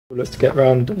We'll look to get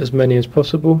round as many as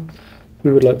possible.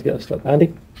 We would like to get us started.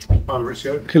 Andy? Hi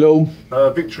Mauricio. Hello.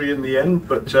 Victory in the end,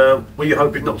 but were you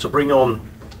hoping not to bring on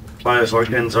players like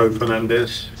Enzo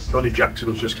Fernandez? Johnny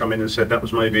Jackson's just come in and said that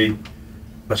was maybe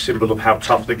a symbol of how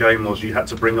tough the game was. You had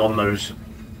to bring on those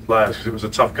players because it was a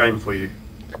tough game for you.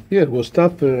 Yeah, it was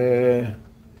tough. That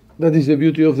is the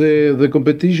beauty of the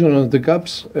competition, of the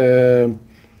cups.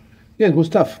 Yeah, it was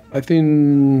tough. I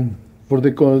think for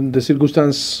the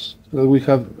circumstance that we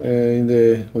have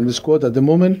on the squad at the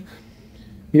moment,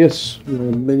 yes,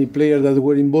 many players that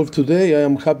were involved today. I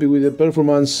am happy with the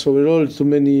performance overall. Too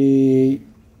many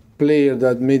players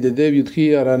that made the debut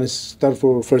here and start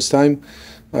for first time,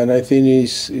 and I think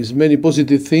it's many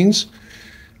positive things.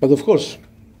 But of course,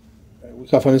 we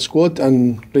have a squad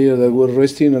and players that were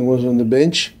resting and was on the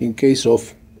bench in case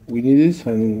of we need it,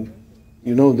 and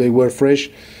they were fresh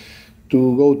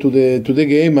to go to the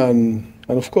game and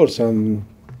of course and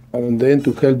then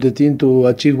to help the team to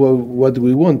achieve what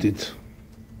we wanted.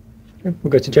 Okay, we'll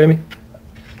go to Jamie.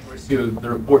 Mauricio, the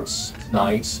reports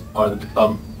tonight are that the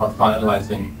club are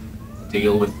finalising a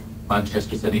deal with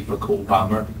Manchester City for Cole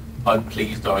Palmer. How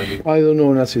pleased are you? I don't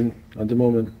know nothing at the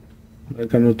moment. I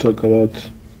cannot talk about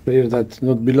players that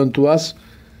not belong to us,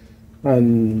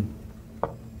 and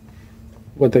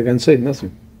what I can say,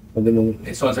 nothing at the moment.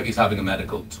 It sounds like he's having a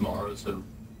medical tomorrow, so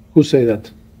Who say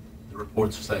that? the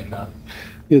reports are saying that.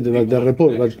 Yeah, the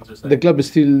report, but the club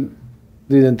still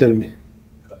didn't tell me.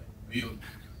 You,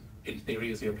 in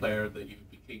theory, is he a player that you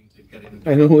would be keen to get in?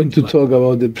 I don't want to talk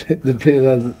about the player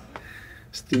that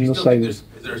still Do you not still think signed. is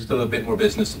there still a bit more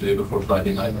business to do before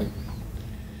Friday night?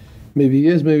 Maybe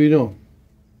yes, maybe no.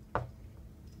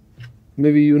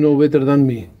 Maybe you know better than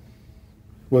me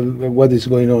what is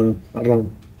going on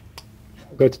around.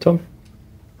 We'll go to Tom.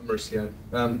 Mauricio,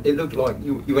 it looked like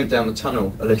you went down the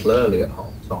tunnel a little early at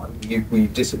half time. Were you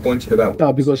disappointed about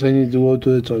No, because I need to go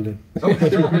to the toilet.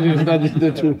 That is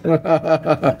the truth.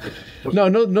 No,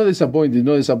 not disappointed.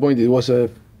 Not disappointed. It was a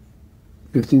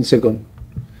 15 seconds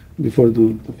before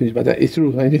to finish. But it's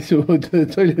true. I need to go to the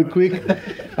toilet quick,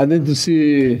 and then to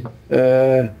see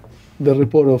the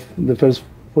report of the first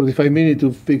 45 minutes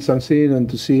to fix something and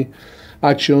to see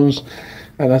actions,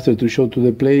 and after to show to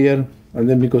the player, and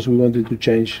then because we wanted to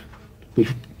change,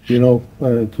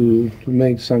 to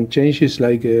make some changes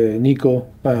like Nico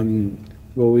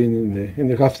go in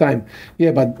the halftime.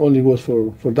 Yeah, but only was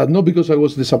for that, not because I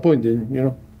was disappointed,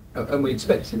 And we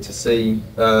expected to see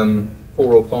 4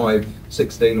 or 5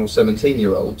 16 or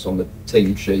 17-year-olds on the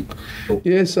team sheet.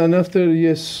 Yes, and after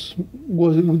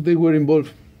they were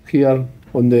involved here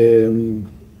on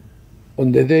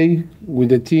the day with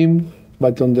the team,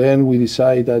 but on the end we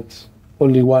decided that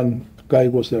only one guy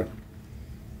was there.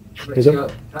 Can I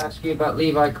ask you about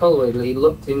Levi Colwill? He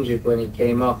looked injured when he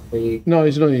came off. No,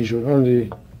 he's not injured.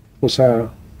 Only was a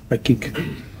kick.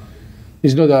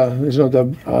 It's not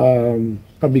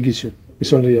a big issue.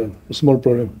 It's only a small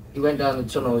problem. He went down the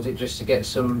tunnel. Was it just to get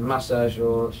some massage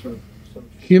or some?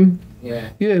 Him? Yeah.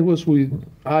 Yeah, it was with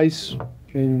ice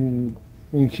in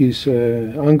his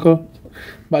ankle.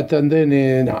 But and then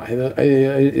no,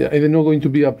 I don't know going to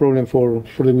be a problem for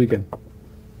the weekend.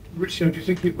 Mauricio, do you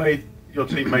think your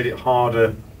team made it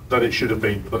harder than it should have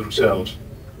been for themselves?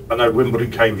 I know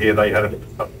Wimbledon came here, they had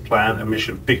a plan, a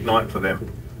mission, big night for them.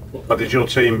 But did your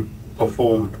team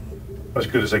perform as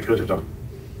good as they could have done?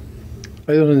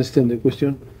 I don't understand the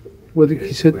question. What did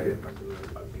he said?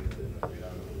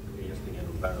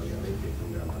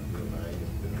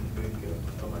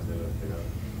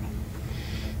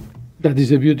 That is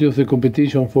the beauty of the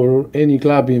competition for any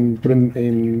club in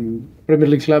Premier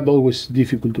League club. Always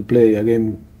difficult to play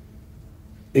again.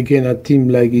 A team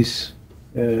like this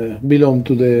belong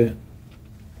to the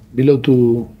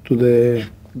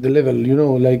level.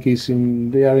 Like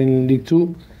they are in League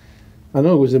 2, and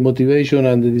always the motivation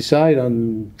and the desire,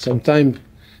 and sometimes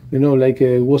like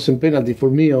it wasn't penalty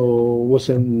for me or was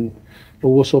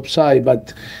offside.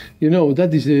 But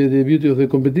that is the beauty of the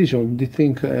competition. This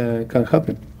thing can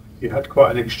happen. You had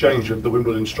quite an exchange with the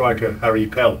Wimbledon striker Harry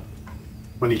Pell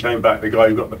when he came back. The guy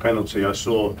who got the penalty, I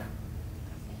saw.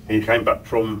 He came back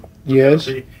from the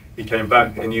penalty. He came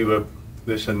back, and you were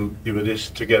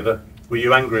this together. Were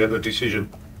you angry at the decision?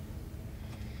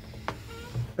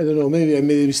 I don't know. Maybe I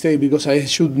made a mistake because I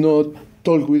should not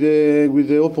talk with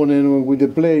the opponent or with the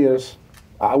players.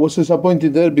 I was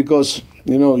disappointed there because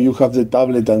you have the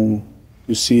tablet and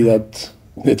you see that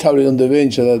the tablet on the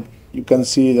bench that you can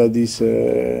see that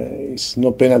it's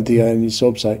no penalty and it's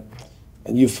offside,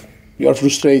 and you are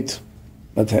frustrated.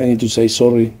 But I need to say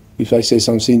sorry if I say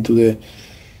something to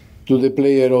the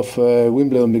player of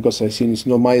Wimbledon because I think it's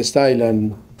not my style,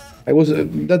 and I was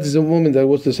that is the moment I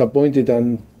was disappointed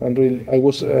and really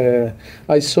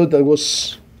I thought that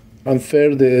was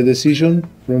unfair the decision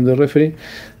from the referee,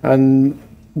 and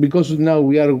because now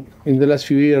we are in the last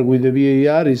few years with the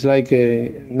VAR, it's like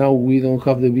now we don't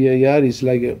have the VAR. It's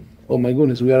like oh my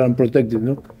goodness, we are unprotected,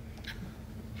 no?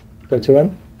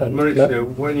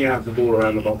 Mauricio, when you have the ball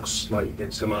around the box like you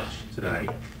did so much today,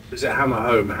 does it hammer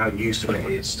home how useful it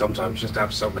is sometimes just to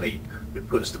have somebody who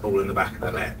puts the ball in the back of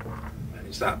the net? And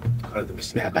is that kind of the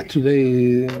mistake? Yeah, but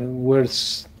today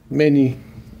where's many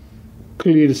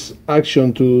clear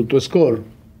action to score.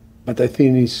 But I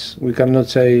think we cannot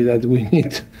say that we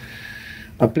need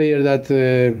a player that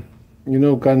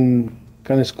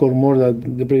can score more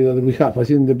than the player that we have. I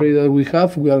think the player that we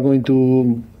have, we are going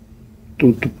to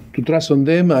trust on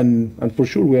them, and for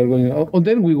sure we are going. And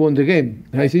then we won the game.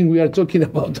 I think we are talking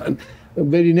about that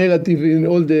very negative in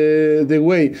all the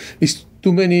way. It's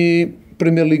too many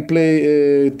Premier League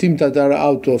teams that are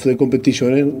out of the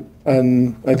competition,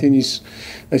 and I think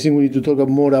we need to talk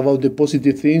more about the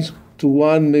positive things.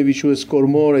 2-1, maybe should score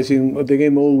more. I think the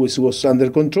game always was under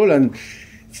control, and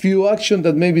few action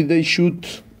that maybe they should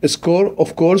score,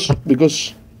 of course,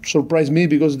 because surprised me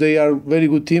because they are very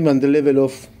good team and the level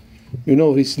of,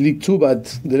 it's League 2,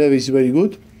 but the level is very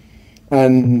good.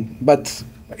 But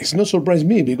it's not surprised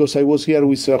me because I was here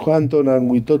with Southampton and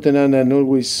with Tottenham, and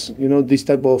always, this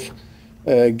type of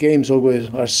games always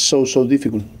are so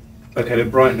difficult. Okay, then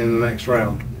Brighton in the next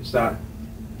round, is that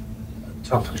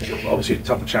obviously a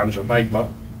tougher challenge to make, but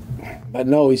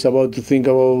now it's about to think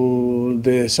about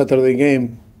the Saturday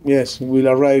game. Yes, we'll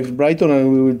arrive Brighton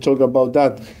and we will talk about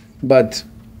that. But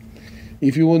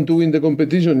if you want to win the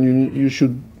competition, you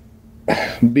should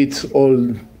beat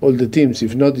all the teams.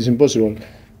 If not, it's impossible.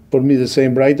 For me, the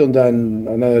same Brighton than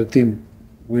another team.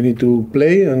 We need to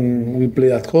play, and we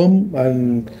play at home,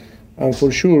 and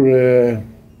for sure,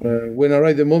 when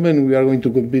arrive the moment, we are going to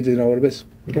compete in our best.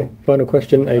 Okay. Final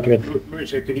question, Adrian.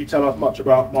 Mauricio, can you tell us much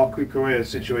about Marc Cucurella's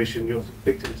situation? You've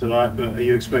picked him tonight, but are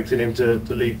you expecting him to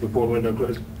leave before the window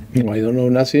closes? I don't know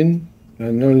nothing,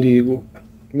 and only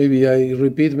maybe I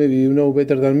repeat. Maybe you know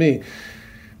better than me.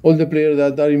 All the players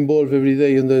that are involved every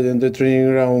day in the training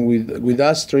ground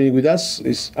training with us,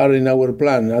 are in our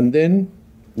plan. And then,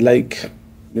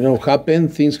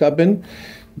 things happen.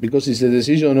 Because it's a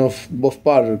decision of both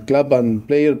parts, club and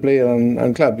player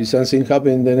and club. If something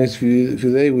happens in the next few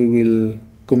days, we will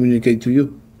communicate to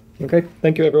you. Okay,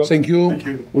 thank you everyone. Thank you.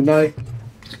 Good night.